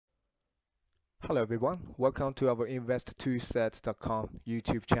Hello everyone, welcome to our Investtoolset.com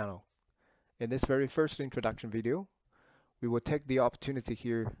YouTube channel. In this very first introduction video, we will take the opportunity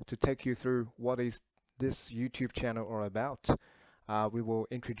here to take you through what is this YouTube channel all about. We will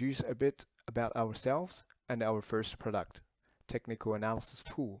introduce a bit about ourselves and our first product, Technical Analysis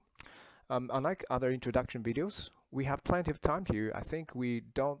Tool. Unlike other introduction videos, we have plenty of time here. I think we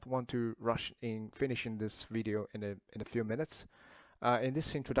don't want to rush in finishing this video in a few minutes. In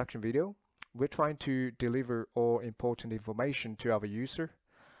this introduction video, we're trying to deliver all important information to our user.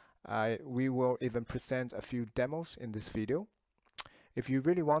 We will even present a few demos in this video. If you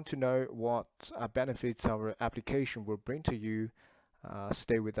really want to know what benefits our application will bring to you,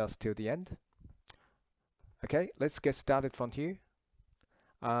 stay with us till the end. Okay, let's get started from here.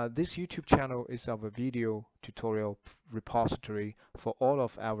 This YouTube channel is our video tutorial repository for all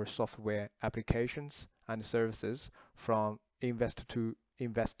of our software applications and services from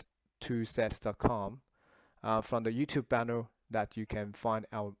Investtoolset.com. From the YouTube banner that you can find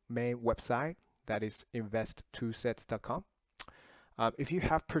our main website, that is Investtoolset.com. If you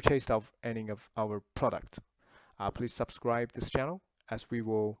have purchased any of our product, please subscribe this channel, as we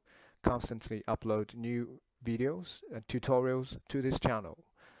will constantly upload new videos and tutorials to this channel.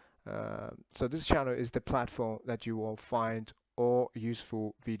 So this channel is the platform that you will find all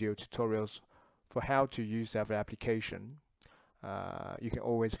useful video tutorials for how to use our application. You can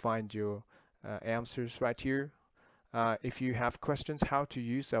always find your answers right here. If you have questions how to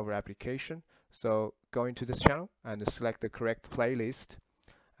use our application, so go into this channel and select the correct playlist,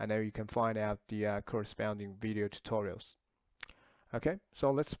 and then you can find out the corresponding video tutorials. Okay,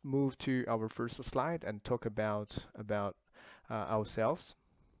 so let's move to our first slide and talk about ourselves.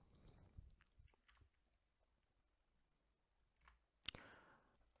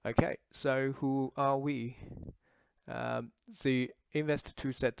 Okay, so who are we? The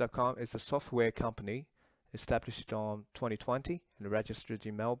Investtoolset.com is a software company established on 2020 and registered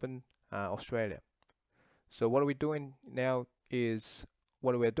in Melbourne, Australia. So what we're doing now is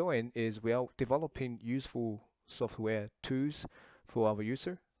we are developing useful software tools for our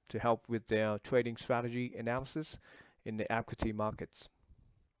user to help with their trading strategy analysis in the equity markets.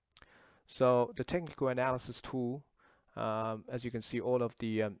 So the technical analysis tool, as you can see, all of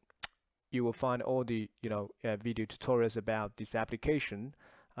the you will find all the video tutorials about this application.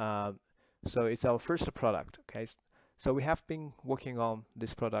 So it's our first product. Okay, so we have been working on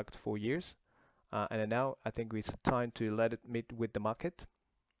this product for years, and now I think it's time to let it meet with the market.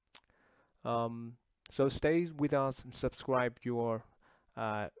 So stay with us and subscribe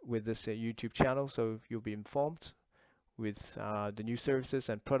with this YouTube channel, so you'll be informed with the new services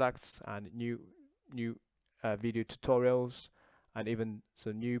and products and new video tutorials, and even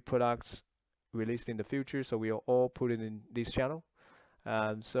some new products released in the future. So we will all put it in this channel.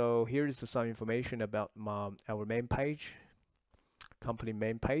 So here is some information about our main page, company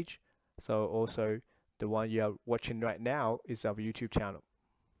main page. So also the one you are watching right now is our YouTube channel.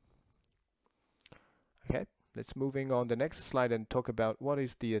 Okay, let's moving on the next slide and talk about what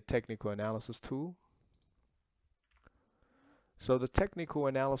is the technical analysis tool. So the technical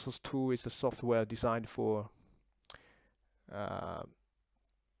analysis tool is a software designed for a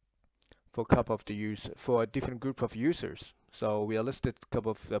different group of users. So we are listed a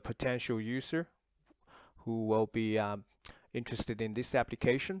couple of potential user who will be interested in this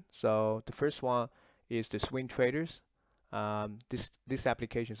application. So the first one is the swing traders. This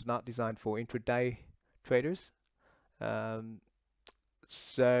application is not designed for intraday traders.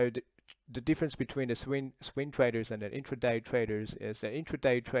 So the difference between the swing traders and the intraday traders is that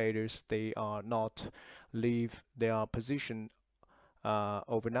intraday traders, they are not leave their position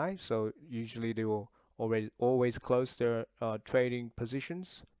overnight. So usually they will always close their trading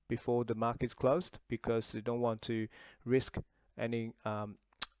positions before the market's closed, because they don't want to risk any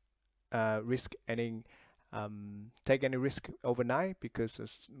take any risk overnight, because the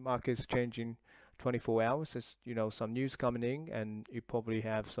market is changing 24 hours. As you know, some news coming in, and you probably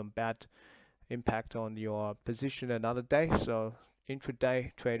have some bad impact on your position another day. So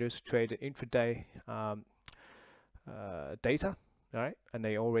intraday traders trade intraday data, right? And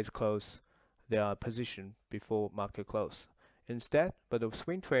they always close their position before market close. Instead, but the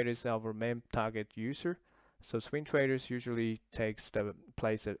swing traders are our main target user. So swing traders usually takes the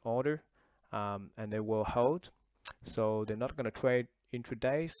place at order, and they will hold. So they're not going to trade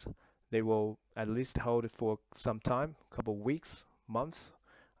intradays. They will at least hold it for some time, a couple of weeks, months,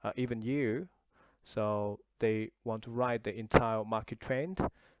 even year. So they want to ride the entire market trend.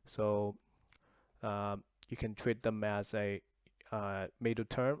 So you can treat them as a middle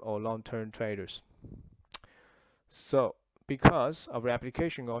term or long term traders. So because our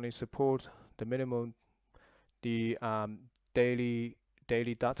application only support the minimum the daily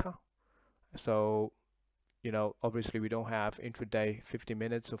data. So obviously we don't have intraday 50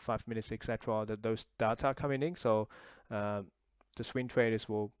 minutes or 5 minutes, etc. That those data coming in. So the swing traders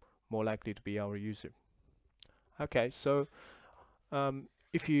will more likely to be our user. Okay, so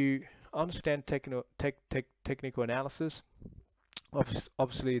if you understand technical analysis,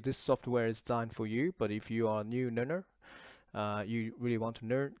 obviously this software is designed for you. But if you are a new learner, you really want to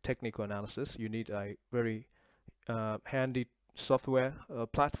learn technical analysis, you need a very handy software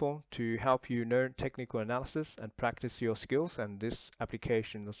platform to help you learn technical analysis and practice your skills, and this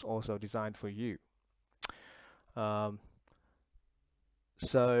application is also designed for you.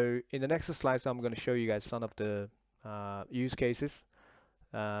 So in the next slides, I'm going to show you guys some of the use cases.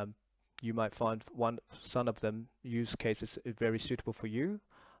 You might find some of them use cases is very suitable for you.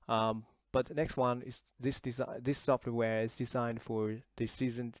 But the next one is this software is designed for the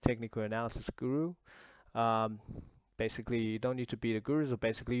seasoned technical analysis guru. Basically, you don't need to be the guru. So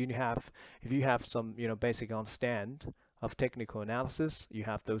basically, if you have some basic understand of technical analysis, you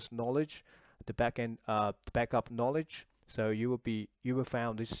have those knowledge, the backup knowledge. So you will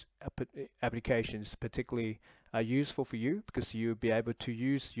find this applications particularly useful for you, because you'll be able to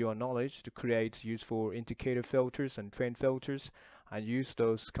use your knowledge to create useful indicator filters and trend filters, and use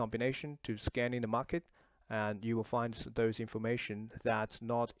those combination to scan in the market, and you will find those information that's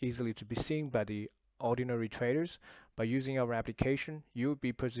not easily to be seen by the ordinary traders. By using our application, you'll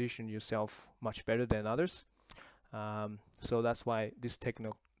be position yourself much better than others. So that's why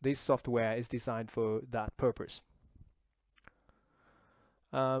this software is designed for that purpose.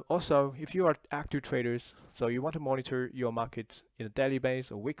 Also, if you are active traders, so you want to monitor your market in a daily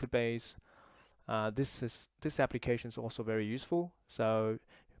base or weekly base, this application is also very useful. So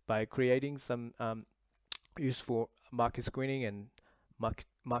by creating some useful market screening and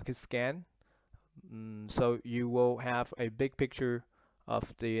market scan, so you will have a big picture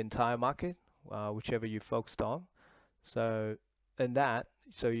of the entire market, whichever you focused on. So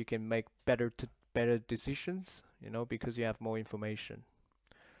so you can make better decisions, because you have more information.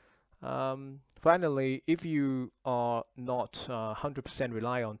 Finally, if you are not 100%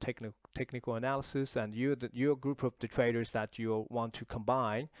 rely on technical analysis, and you're a group of the traders that you want to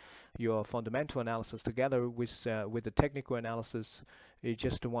combine your fundamental analysis together with the technical analysis, you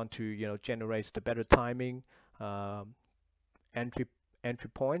just want to generate the better timing, entry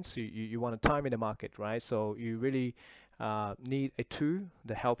points. You want to time in the market, right? So you really need a tool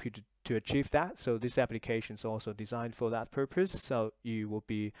to help you to achieve that. So this application is also designed for that purpose. So you will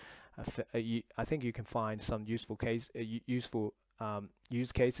be I think you can find some useful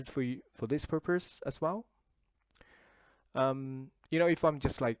use cases for this purpose as well. If I'm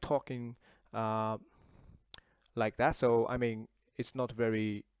just like talking like that, so I mean it's not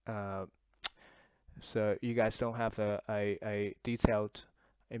very so you guys don't have a detailed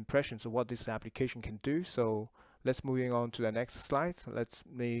impressions of what this application can do. So let's moving on to the next slide. Let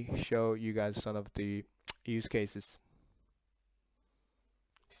me show you guys some of the use cases.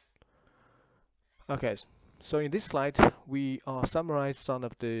 Okay, so in this slide we summarize some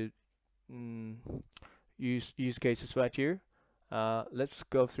of the use cases right here. Let's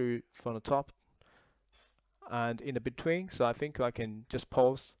go through from the top and in the between. So I think I can just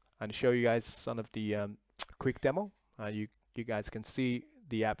pause and show you guys some of the quick demo. You guys can see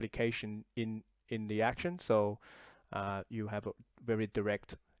the application in the action, so you have a very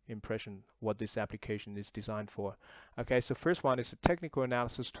direct impression what this application is designed for. Okay, so first one is a technical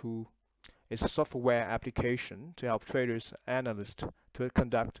analysis tool. It's a software application to help traders, analysts to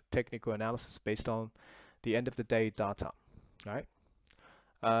conduct technical analysis based on the end of the day data. Right?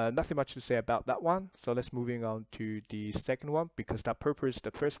 Nothing much to say about that one. So let's moving on to the second one, because that purpose, the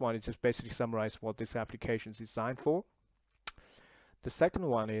first one is just basically summarize what this application is designed for. The second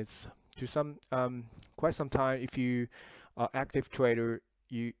one is to quite some time, if you are active trader,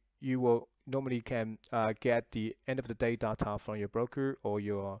 you will normally can get the end of the day data from your broker or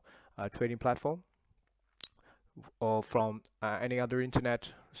your trading platform, or from any other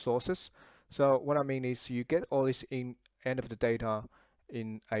internet sources. So what I mean is you get all this in end of the data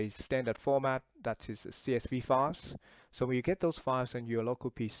in a standard format, that is CSV files. So when you get those files on your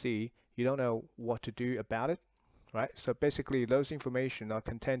local PC, you don't know what to do about it, right? So basically those information are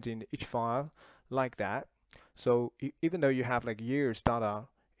contained in each file like that. So even though you have like years data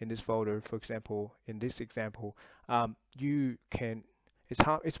in this folder, for example, in this example, you can, it's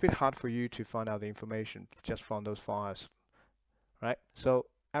a bit hard for you to find out the information just from those files, right? So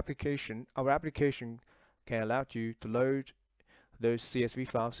our application can allow you to load those CSV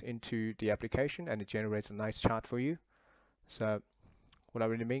files into the application, and it generates a nice chart for you. So what I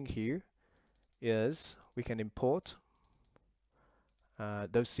really mean here is we can import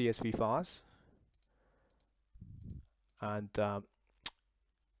those CSV files, and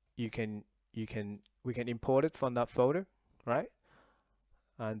you can we can import it from that folder, right?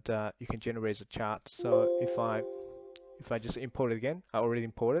 And you can generate a chart. So if I just import it again, I already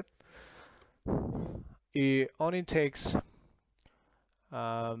imported. It only takes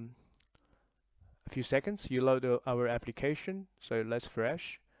a few seconds. You load our application, so let's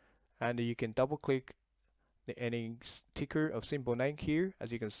fresh, and you can double click any ticker of simple name here.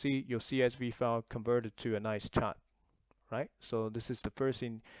 As you can see, your CSV file converted to a nice chart, right? So this is the first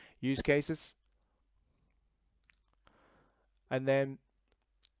in use cases. And then,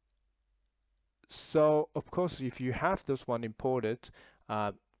 so of course, if you have this one imported,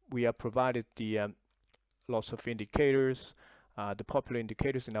 we are provided the lots of indicators, the popular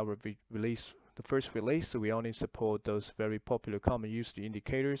indicators in our release, the first release. So we only support those very popular common used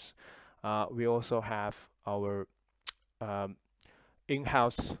indicators. We also have our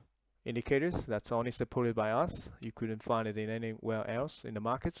in-house indicators that's only supported by us. You couldn't find it in anywhere else in the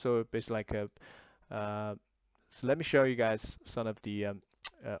market. So it's like a so let me show you guys some of the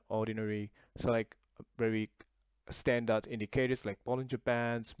ordinary, so like very standard indicators like Bollinger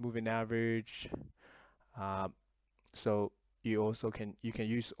Bands, moving average. So you also can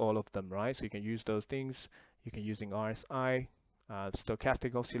use all of them, right? So you can use those things. You can using RSI,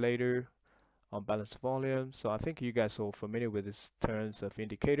 stochastic oscillator, unbalanced volume. So I think you guys are all familiar with these terms of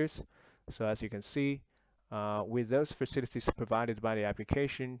indicators. So as you can see, with those facilities provided by the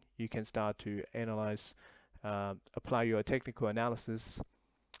application, you can start to analyze, apply your technical analysis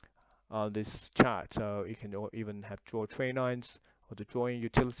on this chart. So you can even have draw trend lines or the drawing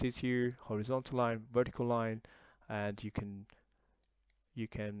utilities here, horizontal line, vertical line, and you can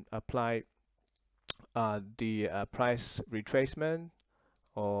apply the price retracement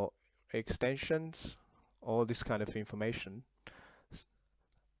or extensions, all this kind of information.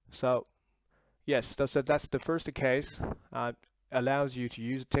 So yes, that's the first case. Allows you to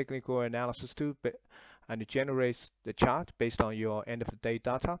use technical analysis tool, and it generates the chart based on your end of the day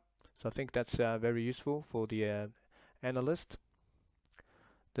data. So I think that's very useful for the analyst.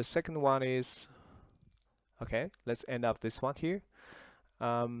 The second one is, okay, let's end up this one here.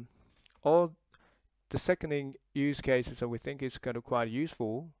 All the second use cases that we think is kind of quite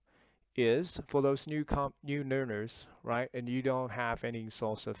useful is for those new learners, right? And you don't have any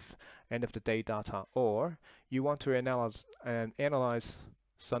source of end of the day data, or you want to analyze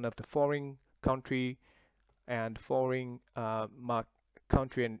some of the foreign country and foreign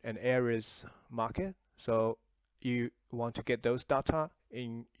country and areas market. So you want to get those data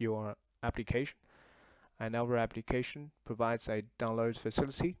in your application, and our application provides a download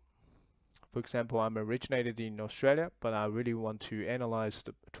facility. For example, I'm originated in Australia, but I really want to analyze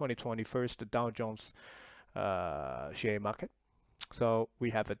the 2021 Dow Jones share market. So we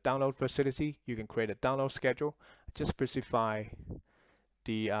have a download facility. You can create a download schedule. Just specify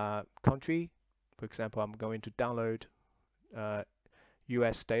the country. For example, I'm going to download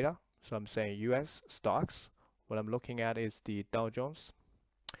US data. So I'm saying US stocks. What I'm looking at is the Dow Jones.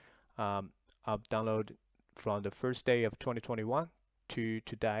 I've downloaded from the first day of 2021 to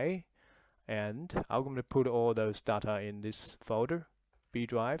today. And I'm going to put all those data in this folder, B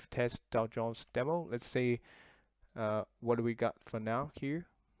drive, test Dow Jones demo. Let's see what do we got for now here.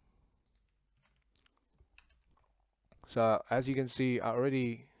 So as you can see, I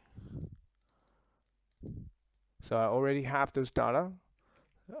already have those data.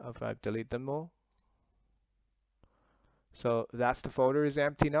 If I delete them all, so that's the folder is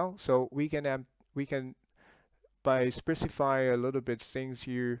empty now. So we can by specify a little bit things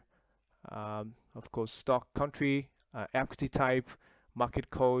here. Of course, stock country, equity type, market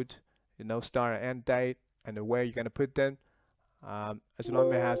code, start and end date, and where you're going to put them. As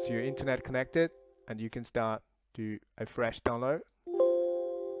long as it has your internet connected, and you can start to a fresh download.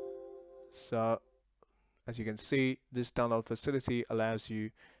 So as you can see, this download facility allows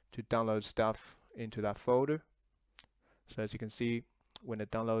you to download stuff into that folder. So as you can see, when the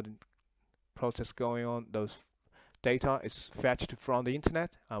downloading process going on, those data is fetched from the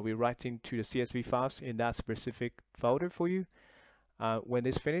internet. We write into the CSV files in that specific folder for you. When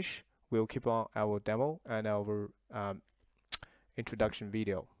this finish, we'll keep on our demo and our introduction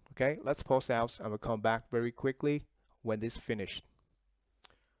video. Okay, let's pause out and we'll come back very quickly when this finished.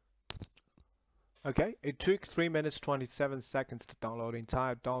 Okay, it took 3 minutes 27 seconds to download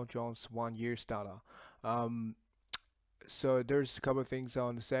entire Dow Jones 1 year's data. So there's a couple of things I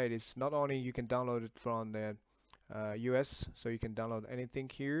want to say. It's not only you can download it from the US, so you can download anything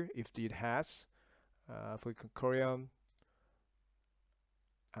here if it has, for Korean,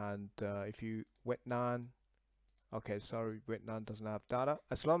 And if you Vietnam, okay, sorry, Vietnam doesn't have data.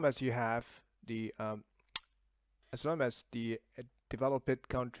 As long as you have the as long as the developed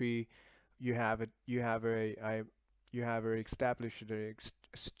country, you have a established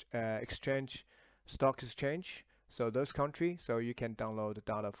exchange, stock exchange. So those country, so you can download the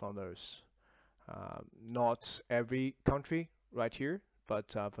data from those. Not every country right here,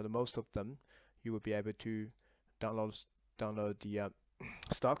 but for the most of them, you will be able to download the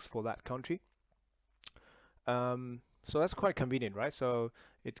stocks for that country. So that's quite convenient, right? So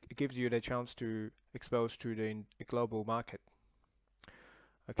it gives you the chance to expose to the global market.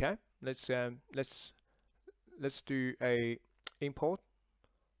 Okay, let's do a import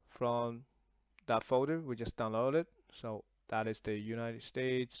from that folder we just downloaded. So that is the United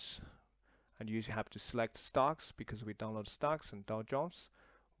States, and you have to select stocks because we download stocks and Dow Jones.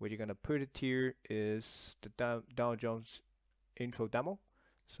 Where you're gonna put it here is the Dow Jones intro demo.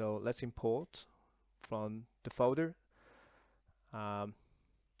 So let's import from the folder.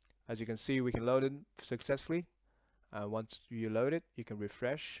 As you can see, we can load it successfully. Once you load it, you can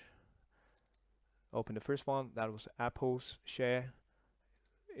refresh. Open the first one. That was Apple's share.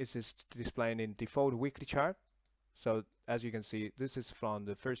 It is displaying in default weekly chart. So as you can see, this is from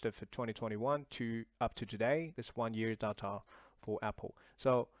the 1st of 2021 to up to today. This 1 year data for Apple.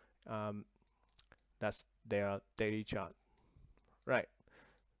 So that's their daily chart, right?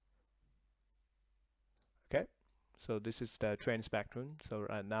 Okay, so this is the trend spectrum. So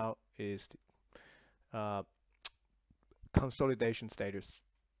right now is the consolidation status.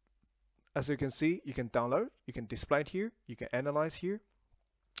 As you can see, you can download, you can display it here, you can analyze here.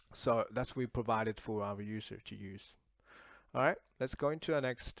 So that's we provided for our user to use. All right, let's go into the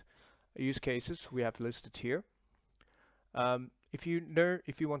next use cases we have listed here. If you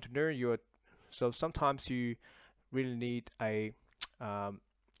want to learn your, so sometimes you really need a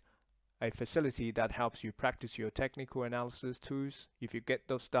facility that helps you practice your technical analysis tools. If you get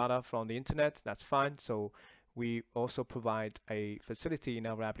those data from the internet, that's fine. So we also provide a facility in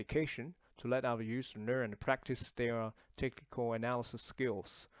our application to let our users learn and practice their technical analysis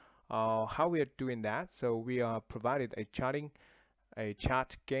skills. How we are doing that? So we are provided a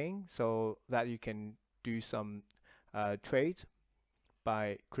chat game so that you can do some trade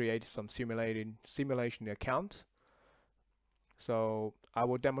by creating some simulation account. So I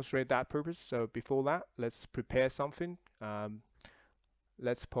will demonstrate that purpose. So before that, let's prepare something.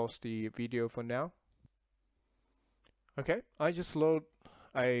 Let's pause the video for now. Okay, I just load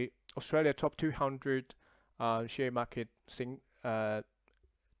a Australia top 200 share market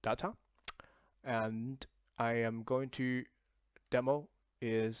data, and I am going to demo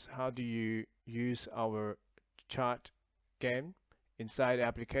is how do you use our chart game inside the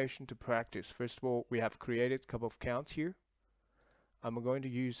application to practice. First of all, we have created a couple of accounts here. I'm going to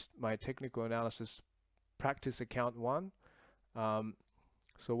use my technical analysis practice account 1.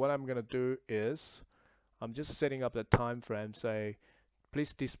 So what I'm going to do is I'm just setting up the time frame. Say,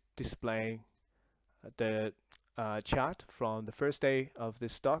 please display the chart from the first day of the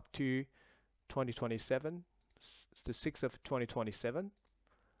stock to 2027, the 6th of 2027.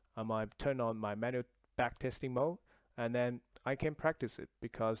 I might turn on my manual backtesting mode, and then I can practice it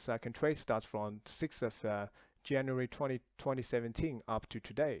because I can trade starts from 6th of January 2017 up to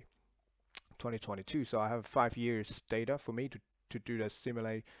today, 2022. So I have 5 years data for me to do the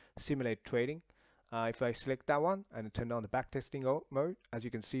simulate trading. If I select that one and turn on the backtesting mode, as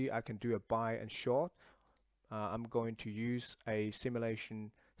you can see, I can do a buy and short. I'm going to use a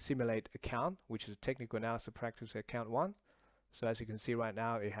simulate account, which is a technical analysis practice account 1. So as you can see right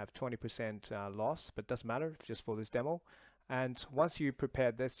now, it have 20% loss, but doesn't matter just for this demo. And once you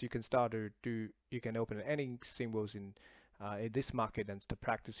prepare this, you can start to you can open any symbols in this market and to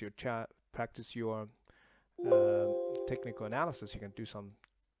practice your chart, practice your technical analysis. You can do some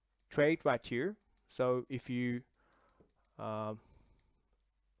trade right here. So if you so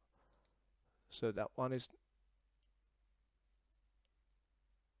that one is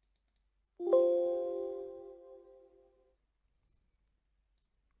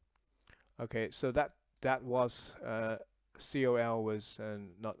okay. So that was COL was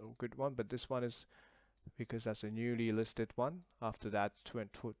not a good one, but this one is because that's a newly listed one. After that,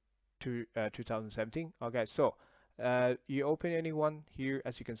 2017. Okay, so you open any one here.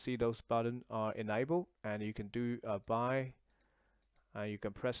 As you can see, those buttons are enabled, and you can do a buy. You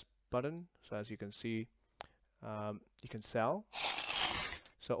can press button. So as you can see, you can sell.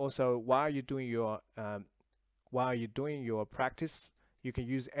 So also, while you're doing your practice, you can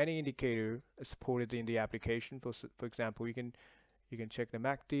use any indicator supported in the application. For example, you can check the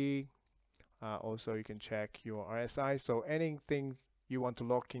MACD. Also, you can check your RSI. So anything you want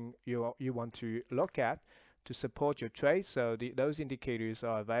to look at to support your trade. So those indicators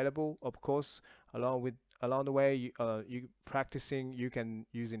are available. Of course, along the way, you practicing, you can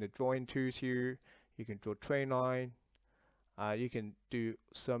using the drawing tools here. You can draw trend line. You can do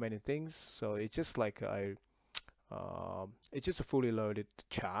so many things. So it's just like it's just a fully loaded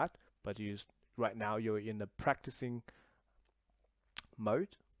chart, but right now you're in the practicing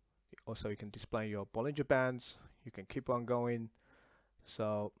mode. Also, you can display your Bollinger Bands. You can keep on going.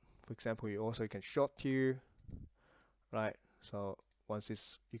 So, for example, you can short here, right? So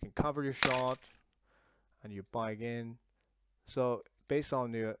you can cover your short and you buy again. So based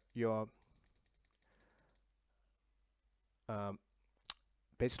on your um,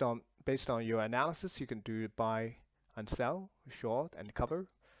 based on your analysis, you can do buy and sell, short and cover.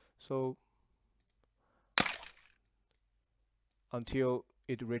 So until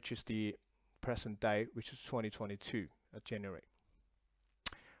it reaches the present day, which is 2022 January.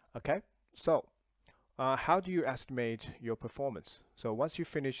 Okay, so how do you estimate your performance? So once you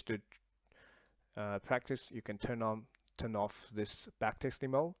finish the practice, you can turn off this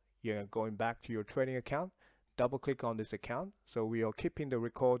backtesting mode. You're going back to your trading account. Double click on this account. So we are keeping the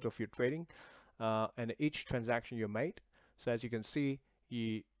record of your trading and each transaction you made. So as you can see,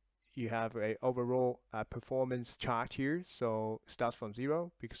 you have a overall performance chart here. So it starts from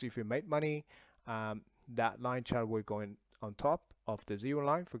 0, because if you made money, that line chart will go on top of the 0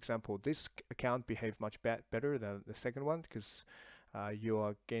 line. For example, this account behaved much better than the second one, because you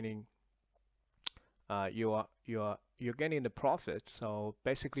are gaining you're getting the profit. So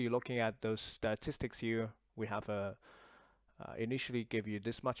basically, looking at those statistics here, we have initially give you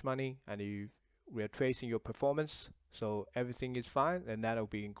this much money, and we are tracing your performance. So everything is fine, and that'll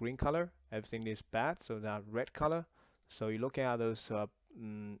be in green color. Everything is bad, so that red color. So you're looking at those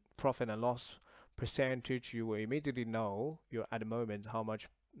profit and loss percentage, you will immediately know at the moment how much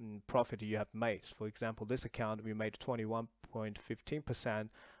profit you have made. For example, this account we made 21.15%.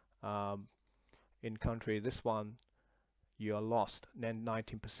 In country, this one you are lost, then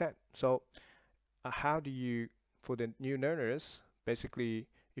 19%. So how do you, for the new learners, basically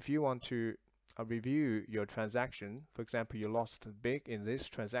if you want to review your transaction, for example, you lost big in this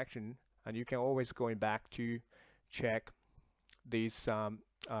transaction, and you can always going back to check these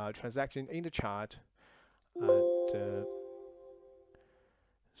transaction in the chart. And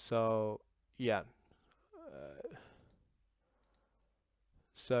so yeah,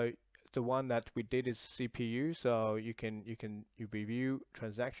 so the one that we did is CPU. So you review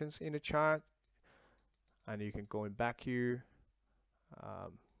transactions in the chart, and you can go back here.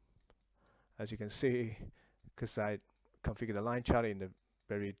 As you can see, because I configured the line chart in the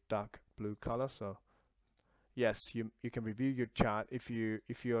very dark blue color. So yes, you can review your chart. If you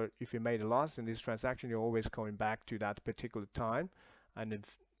made a loss in this transaction, you're always going back to that particular time and then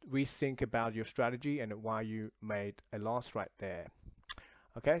rethink about your strategy and why you made a loss right there.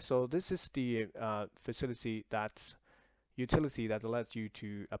 Okay, so this is the utility that lets you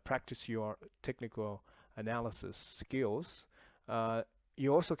to practice your technical analysis skills.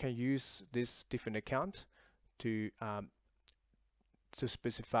 You also can use this different account to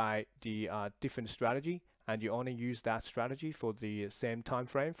specify the different strategy, and you only use that strategy for the same time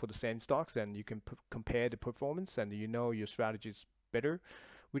frame for the same stocks, and you can compare the performance, and you know your strategy is better,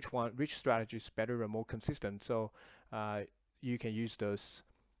 which strategy is better and more consistent. So you can use those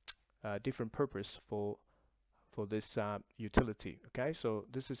different purpose for this utility. Okay, so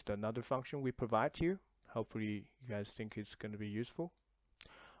this is another function we provide here. Hopefully you guys think it's going to be useful.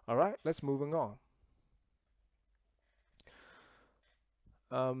 All right, let's moving on.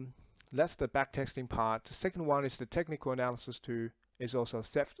 That's the backtesting part. The second one is the technical analysis tool. Is also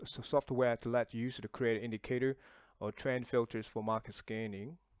software to let user to create an indicator or trend filters for market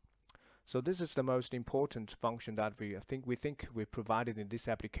scanning. So this is the most important function that we think we provided in this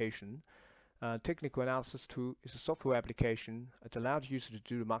application. Technical analysis tool is a software application. It allows users to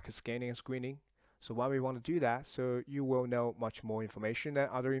do the market scanning and screening. So why we want to do that? So you will know much more information than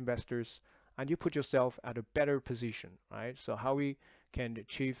other investors, and you put yourself at a better position, right? So how we can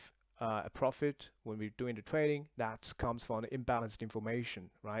achieve a profit when we're doing the trading, that comes from the imbalanced information,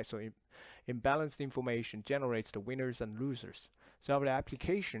 right? So imbalanced information generates the winners and losers. So our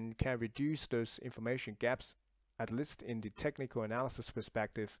application can reduce those information gaps, at least in the technical analysis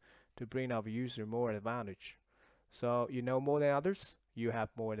perspective, to bring our user more advantage. So you know more than others, you have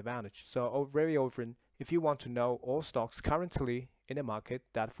more advantage. So very often, if you want to know all stocks currently in the market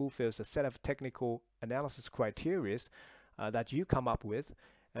that fulfills a set of technical analysis criteria that you come up with,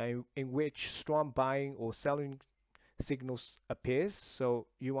 in which strong buying or selling signals appears, so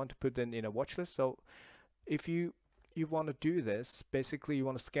you want to put them in a watch list. So if you you want to do this, basically you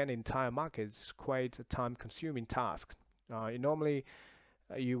want to scan the entire market. It's quite a time-consuming task. Normally,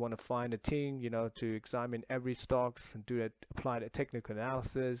 you want to find a team, to examine every stocks and do that, apply the technical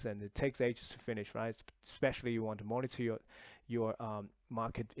analysis, and it takes ages to finish, right? Especially you want to monitor your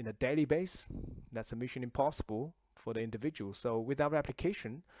market in a daily base. That's a mission impossible for the individual. So with our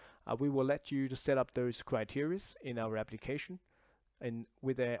application, we will let you to set up those criteria in our application, and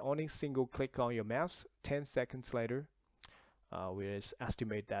with a only single click on your mouse, 10 seconds later, we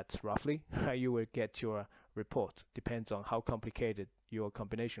estimate that roughly you will get your report. Depends on how complicated your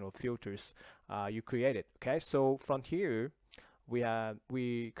combination of filters you created. Okay, so from here we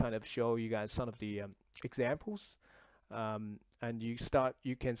kind of show you guys some of the examples, and you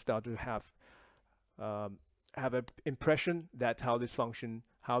can start to have an impression that how this function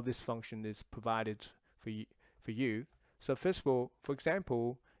is provided for you. So first of all, for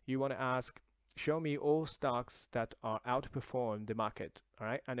example, you want to ask, show me all stocks that are outperform the market, all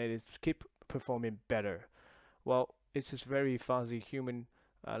right, and it is keep performing better. Well, it's just very fuzzy human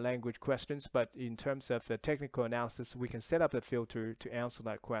language questions, but in terms of the technical analysis, we can set up the filter to answer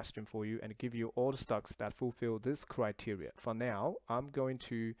that question for you and give you all the stocks that fulfill this criteria. For now, I'm going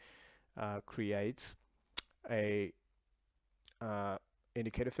to create a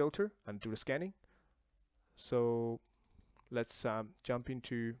indicator filter and do the scanning. So let's jump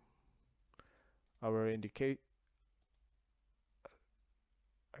into our indicate.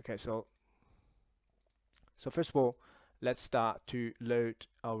 Okay, so first of all, let's start to load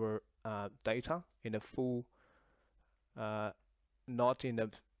our data in a full, not in the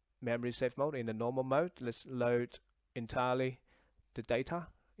memory save mode, in the normal mode. Let's load entirely the data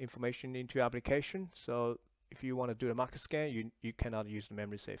information into application. So if you want to do the market scan, you cannot use the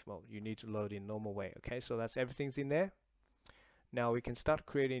memory save mode. You need to load in normal way. Okay, so that's everything's in there. Now we can start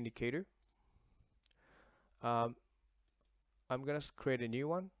creating indicator. I'm gonna create a new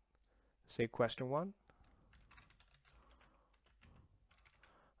one, say question 1.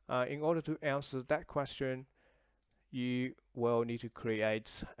 In order to answer that question, you will need to create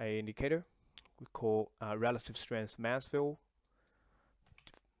an indicator we call relative strength Mansfield.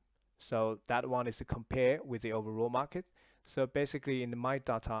 So that one is to compare with the overall market. So basically in my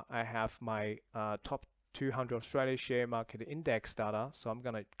data, I have my top 200 Australia share market index data. So I'm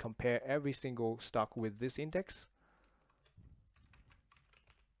going to compare every single stock with this index.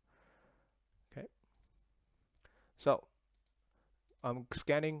 Okay. So I'm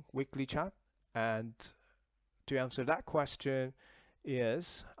scanning weekly chart, and to answer that question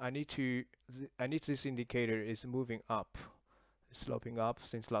is this indicator is moving up, it's sloping up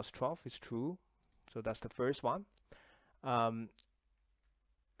since last 12. It's true. So that's the first one.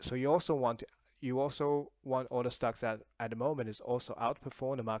 So you also want all the stocks that at the moment is also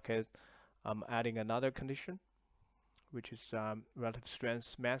outperform the market. I'm adding another condition, which is relative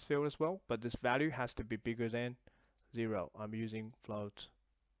strength Mansfield as well, but this value has to be bigger than 0. I'm using float.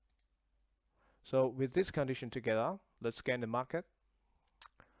 So with this condition together, let's scan the market.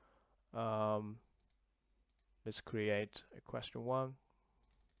 Let's create a question 1.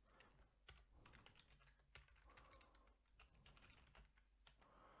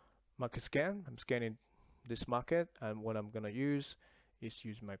 Market scan. I'm scanning this market, and what I'm gonna use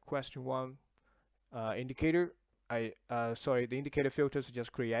is my question 1 indicator. The indicator filters are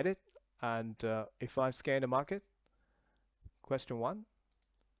just created, and if I scan the market, question 1,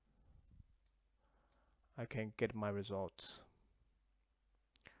 I can get my results.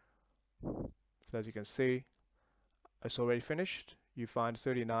 So as you can see, it's already finished. You find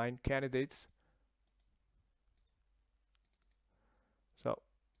 39 candidates. So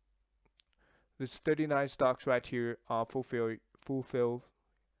this 39 stocks right here are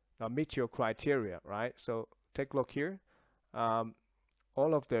meet your criteria, right? So take a look here. All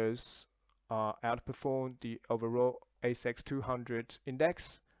of those outperform the overall ASX 200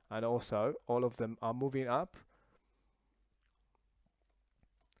 index, and also all of them are moving up.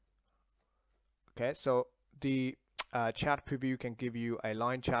 Okay, so the chart preview can give you a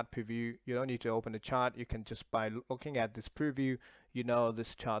line chart preview. You don't need to open the chart. You can just, by looking at this preview,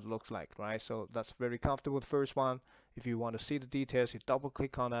 this chart looks like, right? So that's very comfortable. The first one, if you want to see the details, you double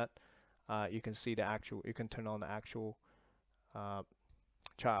click on it. You can see you can turn on the actual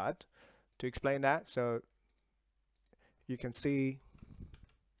chart to explain that. So you can see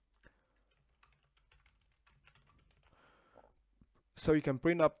you can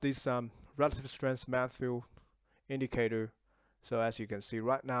bring up this relative strength Mansfield indicator. So as you can see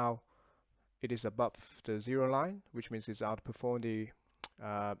right now, it is above the 0 line, which means it's outperformed the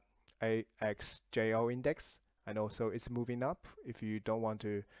AXJO index, and also it's moving up. If you don't want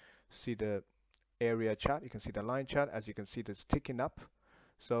to see the area chart. You can see the line chart. As you can see, it's ticking up.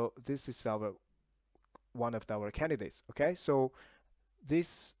 So this is our one of our candidates. Okay, so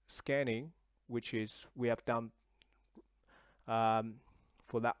this scanning, which is we have done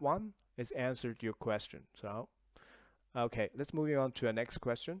for that one, is answered your question. So okay, let's move on to the next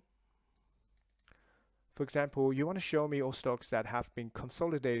question. For example, you want to show me all stocks that have been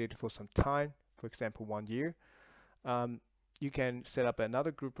consolidated for some time, for example, 1 year. You can set up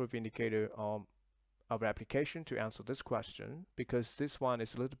another group of indicator on our application to answer this question, because this one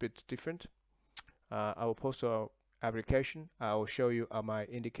is a little bit different. I will post our application. I will show you my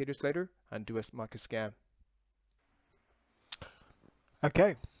indicators later and do a market scan.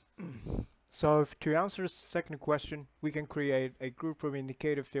 Okay. So to answer the second question, we can create a group of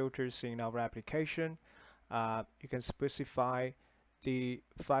indicator filters in our application. You can specify the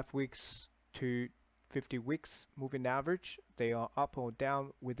 5 weeks to 50 weeks moving average. They are up or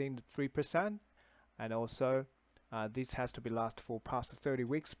down within the 3%. And also, this has to be last for past 30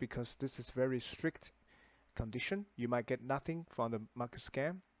 weeks because this is very strict condition. You might get nothing from the market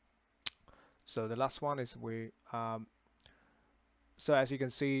scan. So the last one is so as you can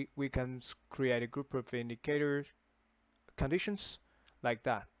see, we can create a group of indicator conditions like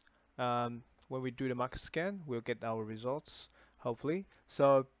that. When we do the market scan, we'll get our results, hopefully.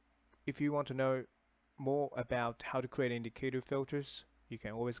 So if you want to know more about how to create indicator filters, you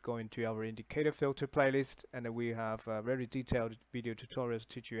can always go into our indicator filter playlist, and we have a very detailed video tutorials to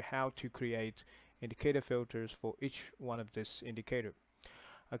teach you how to create indicator filters for each one of this indicator.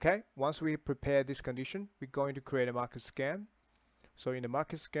 Okay, once we prepare this condition, we're going to create a market scan. So in the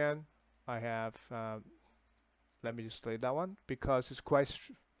market scan, I have, let me just delete that one because it's quite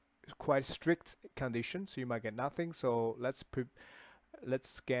strict condition, so you might get nothing. So let's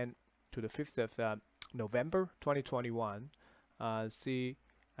scan to the 5th of November 2021. See,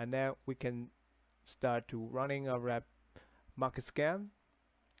 and now we can start to running our market scan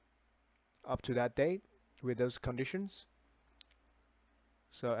up to that date with those conditions.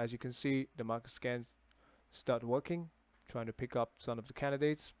 So as you can see, the market scan start working, trying to pick up some of the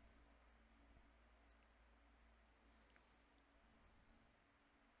candidates.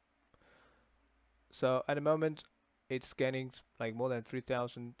 So at the moment, it's scanning like more than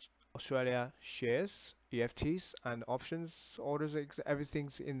 3,000 Australia shares, EFTs, and options orders.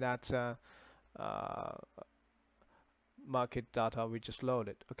 Everything's in that market data we just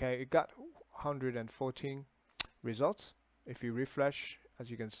loaded. Okay, it got 114 results. If you refresh, as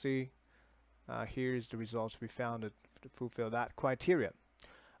you can see, here is the results we found to fulfill that criteria.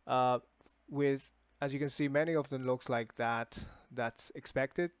 As you can see, many of them looks like that's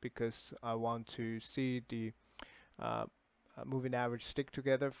expected, because I want to see the moving average stick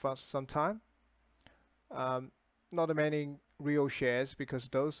together for some time. Not many real shares, because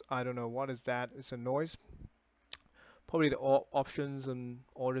those, I don't know what is that, it's a noise. Probably the options and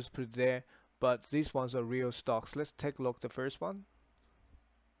orders put there, but these ones are real stocks. Let's take a look at the first one.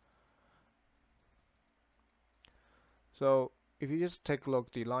 So if you just take a look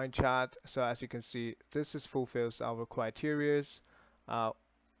at the line chart, so as you can see, this fulfills our criterias.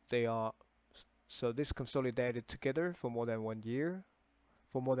 So this consolidated together for more than 1 year,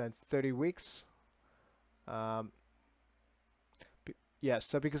 for more than 30 weeks. So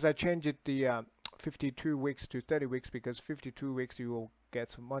because I changed it the 52 weeks to 30 weeks, because 52 weeks you will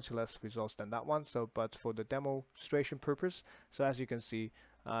get much less results than that one. So but for the demonstration purpose, so as you can see,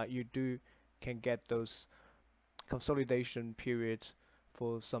 you can get those consolidation periods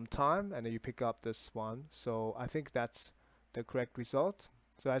for some time, and then you pick up this one. So I think that's the correct result.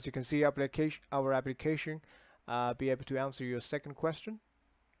 So as you can see, our application be able to answer your second question.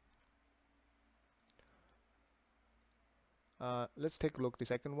 Let's take a look at the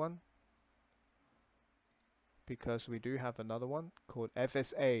second one, because we do have another one called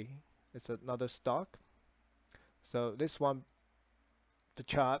FSA. It's another stock. So this one, the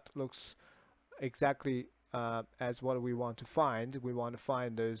chart looks exactly as what we want to find. We want to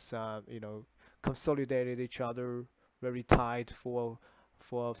find those consolidated each other very tight for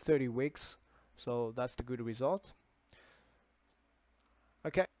 30 weeks. So that's the good result.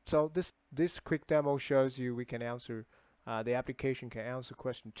 Okay, so this quick demo shows you we can answer the application can answer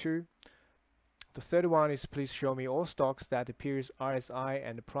question 2. The third one is, please show me all stocks that appears RSI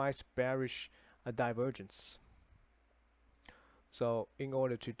and price bearish divergence. So in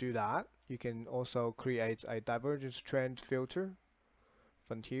order to do that, you can also create a divergence trend filter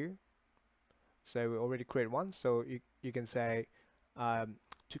from here. So we already create one. So you can say to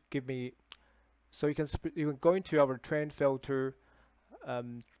give me. So you can go into our trend filter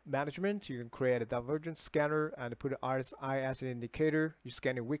management. You can create a divergence scanner and put RSI as an indicator. You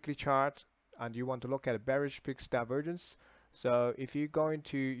scan a weekly chart, and you want to look at a bearish peaks divergence. So if you're going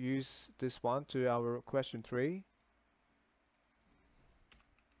to use this one to our question 3,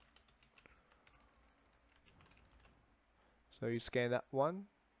 so you scan that one.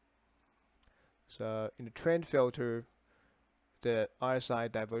 So in the trend filter, the RSI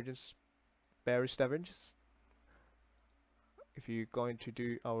divergence, bearish divergence. If you're going to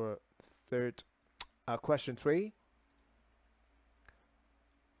do our third question 3,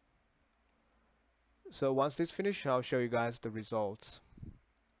 so once this finished, I'll show you guys the results.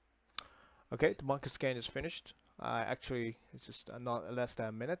 Okay, the market scan is finished. Actually, it's just not less than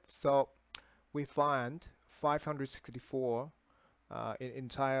a minute. So we find 564 in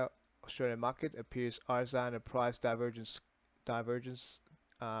entire Australian market appears RSI and a price divergence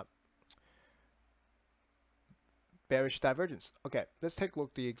bearish divergence. Okay, let's take a look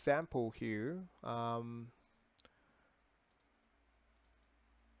at the example here.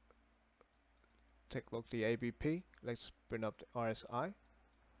 Take a look at the ABP. Let's bring up the RSI.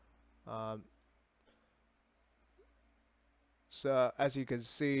 So as you can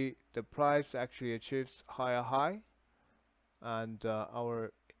see, the price actually achieves higher high, and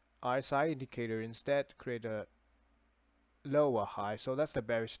our RSI indicator instead create a lower high. So that's the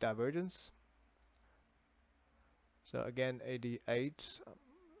bearish divergence. So again, 88.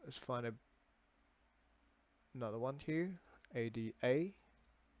 Let's find another one here. ADA.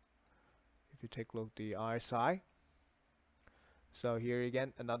 If you take a look at the RSI. So here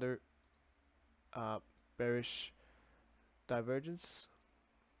again, another bearish divergence.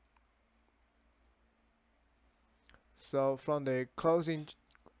 So from the closing,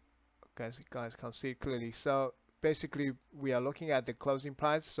 guys can't see it clearly. So basically, we are looking at the closing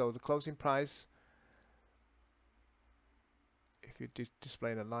price. So the closing price, if you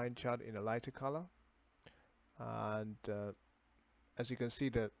display the line chart in a lighter color, and as you can see,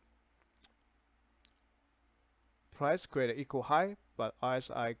 the price create an equal high, but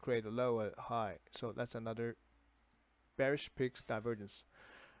RSI create a lower high. So that's another bearish peaks divergence.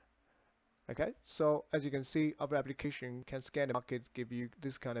 Okay, so as you can see, our application can scan the market, give you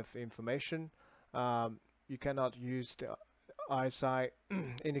this kind of information. You cannot use the RSI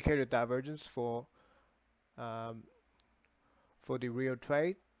indicator divergence for the real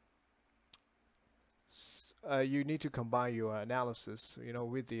trade. You need to combine your analysis, you know,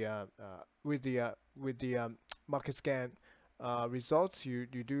 with the market scan results. You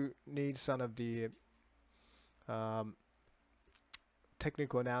do need some of the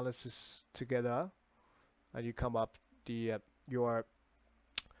technical analysis together, and you come up your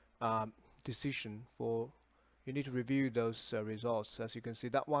decision for. You need to review those results. As you can see,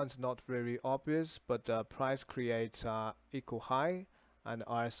 that one's not very obvious, but the price creates equal high and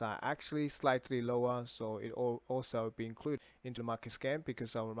RSI actually slightly lower, so it also be included into market scan,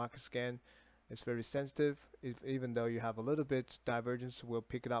 because our market scan is very sensitive. Even though you have a little bit divergence, we'll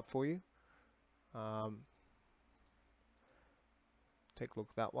pick it up for you. Take a look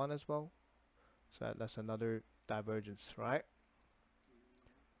at that one as well. So that's another divergence, right?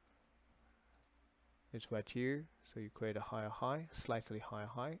 It's right here. So you create a higher high, slightly higher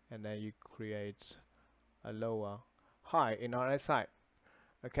high, and then you create a lower high in RSI.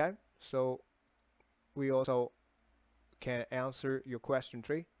 Okay, so we also can answer your question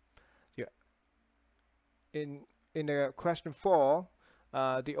 3. Yeah. In the question 4,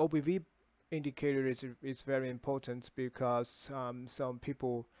 the OBV indicator is very important, because some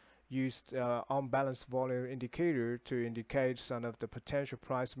people used unbalanced volume indicator to indicate some of the potential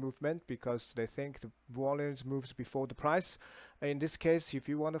price movement, because they think the volumes moves before the price. In this case, if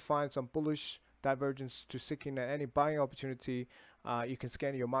you want to find some bullish divergence to seeking any buying opportunity, you can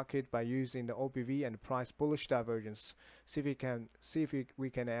scan your market by using the OBV and the price bullish divergence. See if we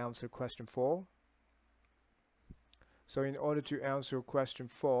can answer question 4. So in order to answer question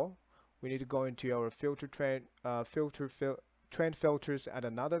 4, we need to go into our trend filters, add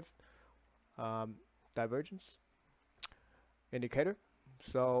another divergence indicator.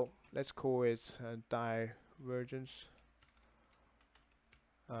 So let's call it divergence.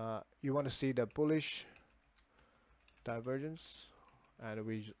 You want to see the bullish divergence, and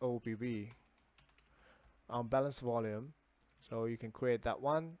with OBV, unbalanced volume. So you can create that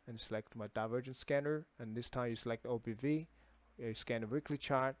one and select my divergence scanner, and this time you select OBV, you scan the weekly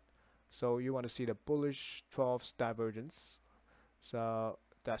chart. So you want to see the bullish 12th divergence. So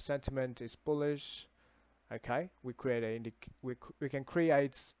that sentiment is bullish. Okay, we create we can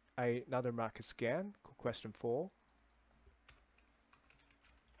create another market scan, question 4,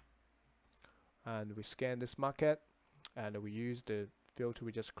 and we scan this market, and we use the filter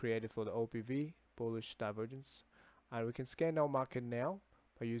we just created for the OBV bullish divergence, and we can scan our market now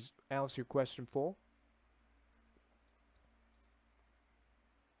Are you answer question 4?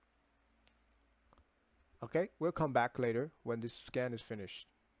 Okay, we'll come back later when this scan is finished.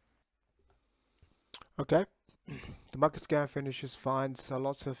 Okay, the market scan finishes, finds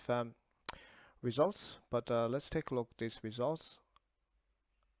lots of results, but let's take a look at these results.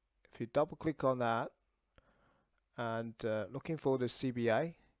 If you double click on that and looking for the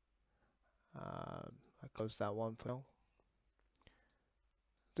CBA, I close that one for now.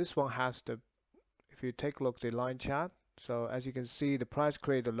 This one has the, if you take a look at the line chart, so as you can see, the price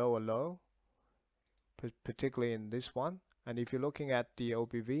created a lower low, particularly in this one. And if you're looking at the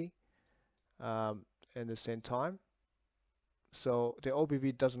OBV in the same time, so the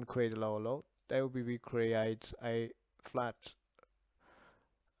OBV doesn't create a lower low, the OBV creates a flat.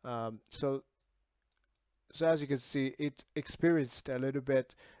 So as you can see, it experienced a little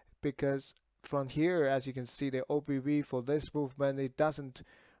bit, because from here, as you can see, the OBV for this movement, it doesn't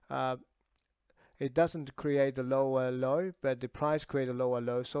create a lower low, but the price create a lower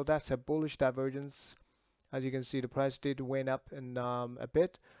low. So that's a bullish divergence. As you can see, the price did went up in a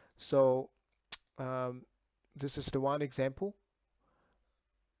bit. So this is the one example.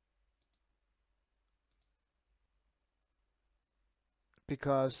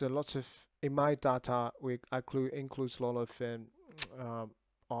 Because lots of, in my data, we includes a lot of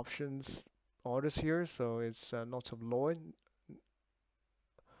options orders here, so it's lots of noise.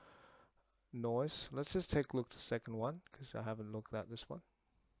 Let's just take a look at the second one, because I haven't looked at this one.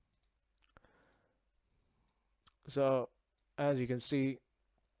 So as you can see,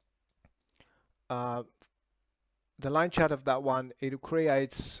 the line chart of that one, it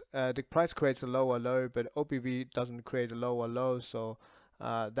creates the price creates a lower low, but OBV doesn't create a lower low, so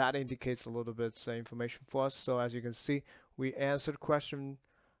that indicates a little bit information for us. So as you can see, we answered question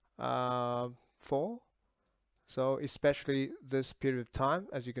 4. So especially this period of time,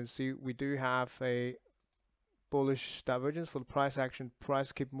 as you can see, we do have a bullish divergence for the price action.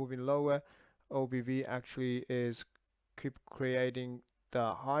 Price keep moving lower. OBV actually is keep creating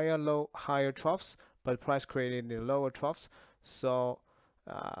the higher troughs, but price creating the lower troughs. So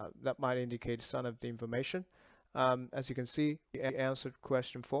that might indicate some of the information. As you can see, we answered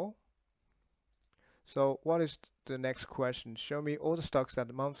question 4. So what is the next question? Show me all the stocks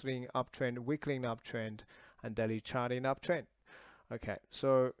that monthly uptrend, weekly uptrend, and daily charting uptrend. Okay,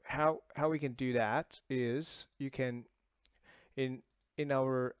 so how we can do that is, you can in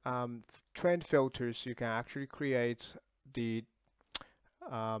our trend filters, you can actually create the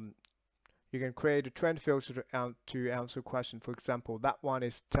you can create a trend filter to answer a question. For example, that one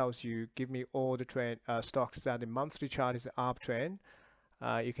tells you, give me all the trend stocks that in monthly chart is uptrend.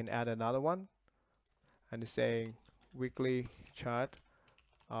 You can add another one and it's saying weekly chart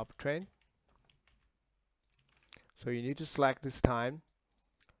uptrend. So you need to select this time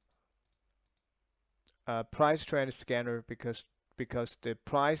price trend scanner, because the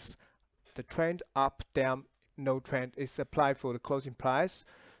trend up, down, no trend is applied for the closing price.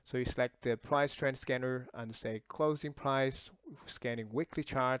 So you select the price trend scanner and say closing price, scanning weekly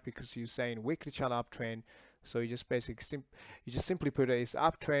chart, because you're saying weekly chart uptrend. So you just basically simply put it as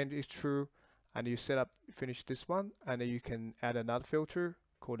uptrend is true, and you finish this one, and then you can add another filter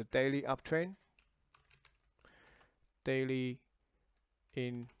called the daily uptrend. Daily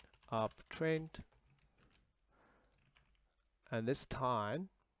in uptrend, and this time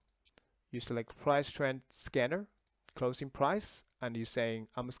you select price trend scanner, closing price, and you're saying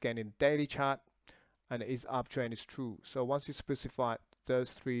I'm scanning daily chart and its uptrend is true. So once you specify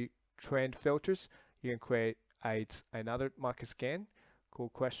those 3 trend filters, you can create another market scan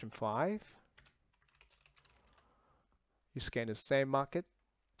called question 5. You scan the same market,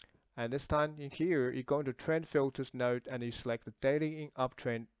 and this time in here you go into trend filters node and you select the daily in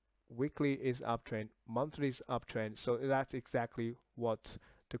uptrend, weekly is uptrend, monthly is uptrend. So that's exactly what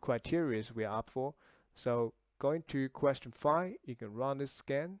the criteria we are up for. So going to question 5, you can run this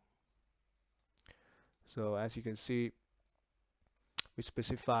scan. So as you can see, we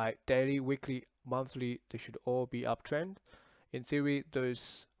specify daily, weekly, monthly, they should all be uptrend. In theory,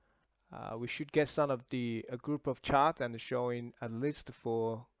 those we should get some of a group of chart and showing at least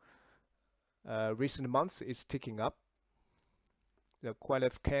for recent months is ticking up. There are quite a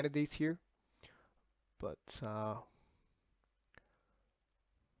few candidates here, but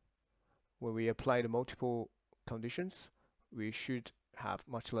when we apply the multiple conditions, we should have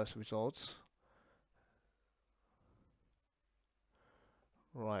much less results.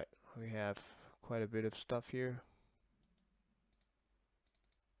 Right, we have quite a bit of stuff here.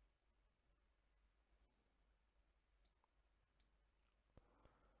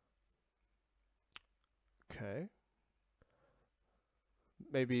 Okay.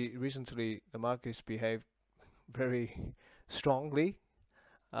 maybe recently the markets behaved very strongly.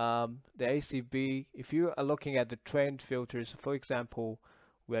 The ACB, if you are looking at the trend filters, for example,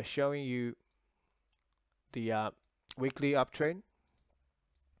 we are showing you the weekly uptrend,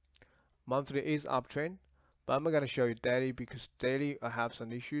 monthly is uptrend, but I'm not going to show you daily because daily I have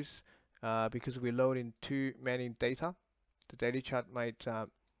some issues because we load in too many data. The daily chart might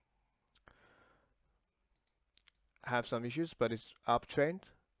have some issues, but it's uptrend.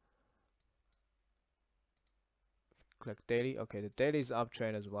 Click daily. Okay, the daily is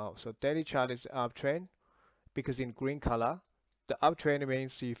uptrend as well. So daily chart is uptrend because in green color, the uptrend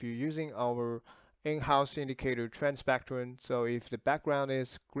means if you're using our in-house indicator trend spectrum, so if the background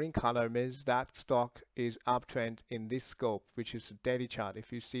is green color means that stock is uptrend in this scope, which is the daily chart.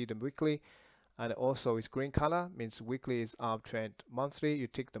 If you see the weekly and also it's green color means weekly is uptrend. Monthly, you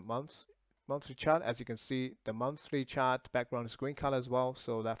take the monthly chart. As you can see, the monthly chart background is green color as well,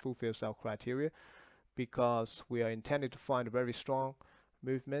 so that fulfills our criteria because we are intended to find a very strong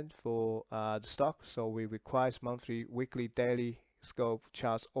movement for the stock. So we require monthly, weekly, daily scope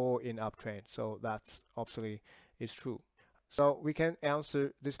charts all in uptrend. So that's obviously is true. So we can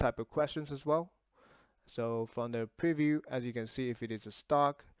answer this type of questions as well. So from the preview, as you can see, if it is a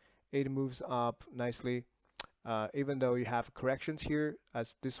stock, it moves up nicely. Even though you have corrections here,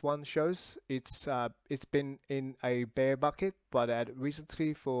 as this one shows, it's been in a bear bucket, but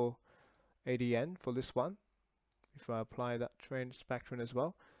recently for ADN for this one, if I apply that trend spectrum as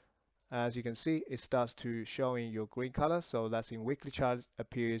well, as you can see, it starts to showing your green color. So that's in weekly chart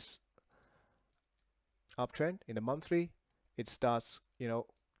appears uptrend. In the monthly, it starts,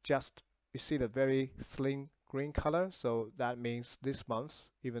 just you see the very slim green color. So that means this month,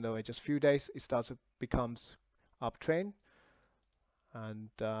 even though in just few days, it starts to becomes uptrend. And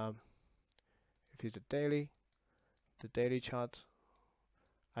if it's the daily chart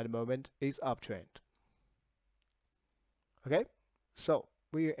at the moment is uptrend. Okay, so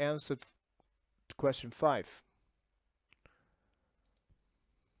we answered question 5.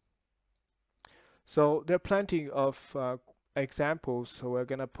 So there are plenty of examples. So we're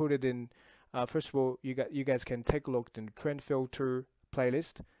gonna put it in. First of all, you guys can take a look in the trend filter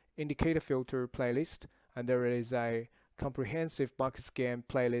playlist, indicator filter playlist, and there is a comprehensive market scan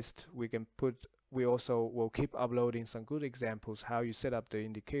playlist. We also will keep uploading some good examples how you set up the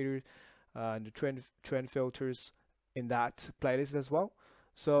indicator and the trend filters in that playlist as well.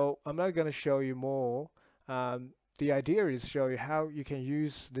 So I'm not going to show you more. The idea is show you how you can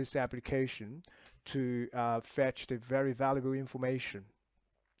use this application to fetch the very valuable information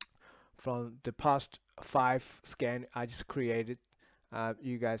from the past 5 scan I just created.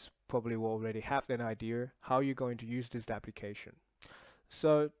 You guys probably will already have an idea how you're going to use this application.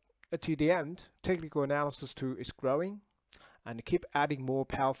 So to the end, technical analysis tool is growing and keep adding more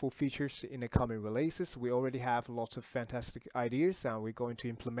powerful features in the coming releases. We already have lots of fantastic ideas and we're going to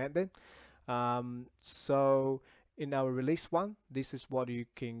implement them. So in our release 1, this is what you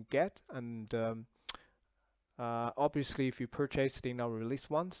can get, and obviously if you purchased in our release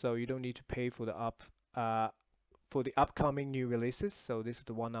 1, so you don't need to pay for the upcoming new releases. So this is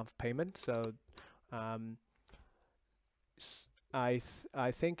the one-off payment. So I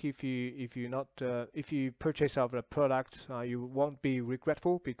think if you purchase our product, you won't be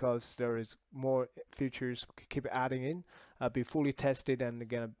regretful because there is more features keep adding in, be fully tested, and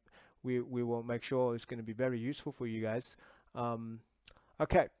again we will make sure it's going to be very useful for you guys.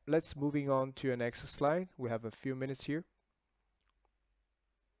 Okay, let's moving on to the next slide. We have a few minutes here.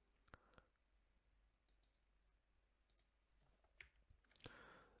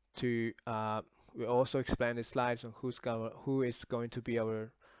 We also explain the slides on who is going to be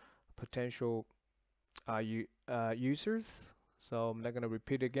our potential users. So I'm not going to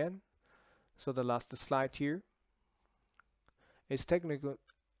repeat again. So the last slide here is technical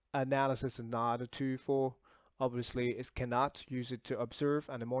analysis and not a tool for. Obviously, it cannot use it to observe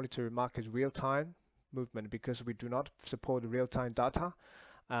and monitor market real-time movement because we do not support real-time data,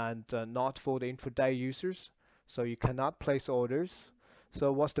 and not for the intraday users. So you cannot place orders.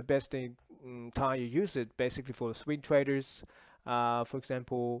 So what's the best time you use it? Basically for the swing traders, for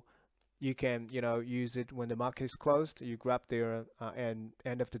example, you can use it when the market is closed. You grab their end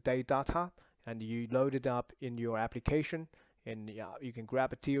of the day data and you load it up in your application, and you can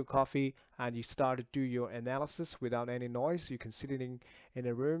grab a tea or coffee and you start to do your analysis without any noise. You can sit in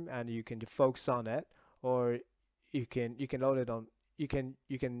a room and you can focus on it, or you can load it on. You can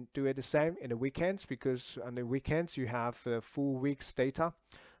do it the same in the weekends, because on the weekends you have full week's data.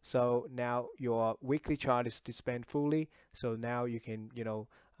 So now your weekly chart is displayed fully. So now you can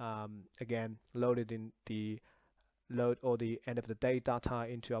again load it in the load all the end of the day data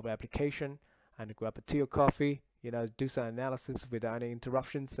into our application and grab a tea or coffee, do some analysis without any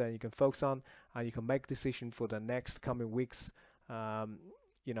interruptions, and you can focus on, and you can make decision for the next coming weeks,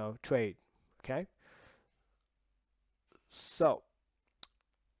 trade. Okay. So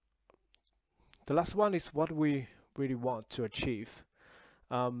the last one is what we really want to achieve.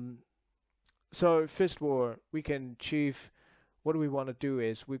 So first of all, we can achieve what we want to do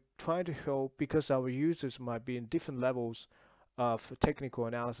is we try to help, because our users might be in different levels of technical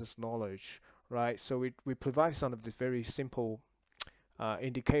analysis knowledge, right? So we provide some of the very simple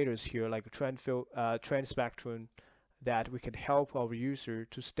indicators here, like a trend spectrum, that we can help our user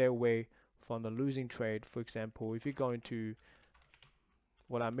to stay away from the losing trade. For example, if you're going to,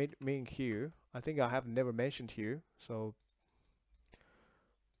 what I mean here, I think I have never mentioned here. So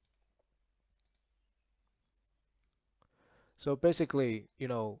basically,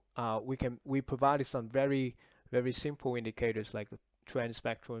 we provided some very simple indicators like a trend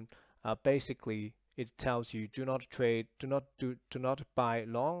spectrum. Basically, it tells you do not buy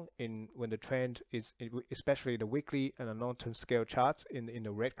long when the trend is, especially the weekly and the long-term scale charts in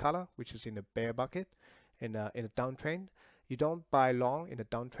the red color, which is in the bear bucket, in a downtrend. You don't buy long in the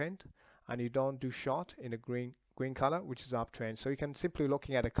downtrend, and you don't do short in the green color, which is uptrend. So you can simply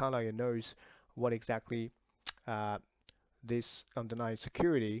looking at the color, you knows what exactly this underlying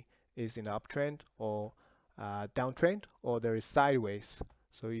security is in uptrend or downtrend, or there is sideways.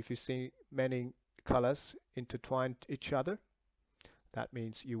 So if you see many colors intertwined each other, that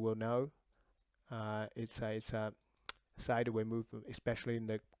means you will know it's a sideways movement, especially in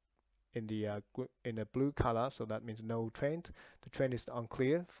the blue color. So that means no trend. The trend is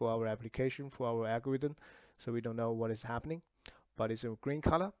unclear for our application, for our algorithm, so we don't know what is happening. But it's a green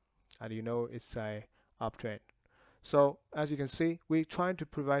color, and it's a uptrend. So as you can see, we're trying to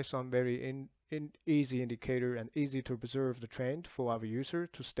provide some very easy indicator and easy to observe the trend for our user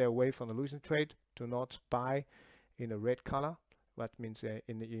to stay away from the losing trade, to not buy in the red color, that means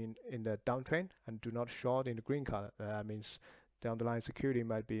in the downtrend, and do not short in the green color. That means the underlying security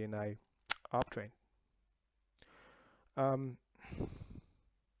might be in a uptrend.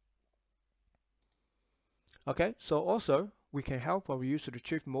 Okay, so also we can help our user to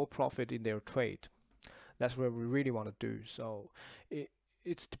achieve more profit in their trade. That's what we really want to do. So it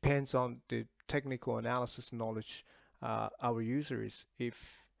depends on the technical analysis knowledge our users.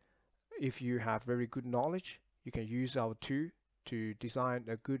 If you have very good knowledge, you can use our tool to design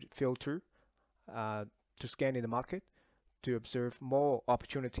a good filter to scan in the market to observe more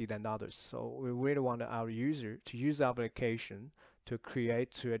opportunity than others. So we really want our user to use our application to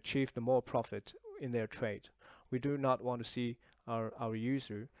achieve the more profit in their trade. We do not want to see our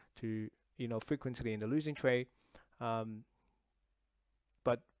user to frequently in the losing trade, but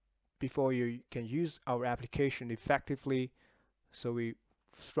before you can use our application effectively, so we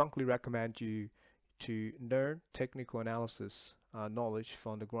strongly recommend you to learn technical analysis knowledge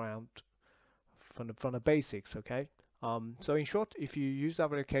from the ground, from the basics. Okay. So in short, if you use our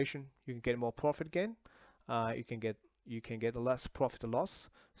application, you can get more profit again. You can get less profit or loss.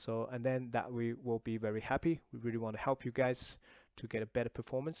 So, and then that we will be very happy. We really want to help you guys to get a better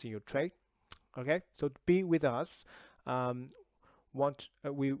performance in your trade. Okay, so be with us.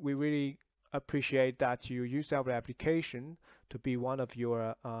 We really appreciate that you use our application to be one of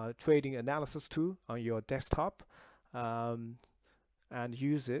your trading analysis tool on your desktop, and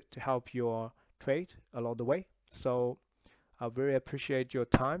use it to help your trade along the way. So I very appreciate your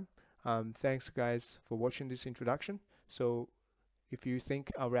time. Thanks guys for watching this introduction. So if you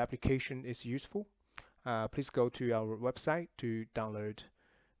think our application is useful, please go to our website to download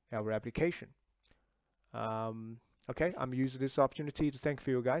our application. Okay, I'm using this opportunity to thank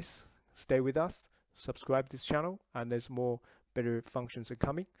you guys. Stay with us, subscribe this channel, and there's more better functions are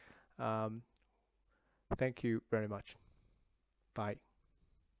coming. Thank you very much. Bye.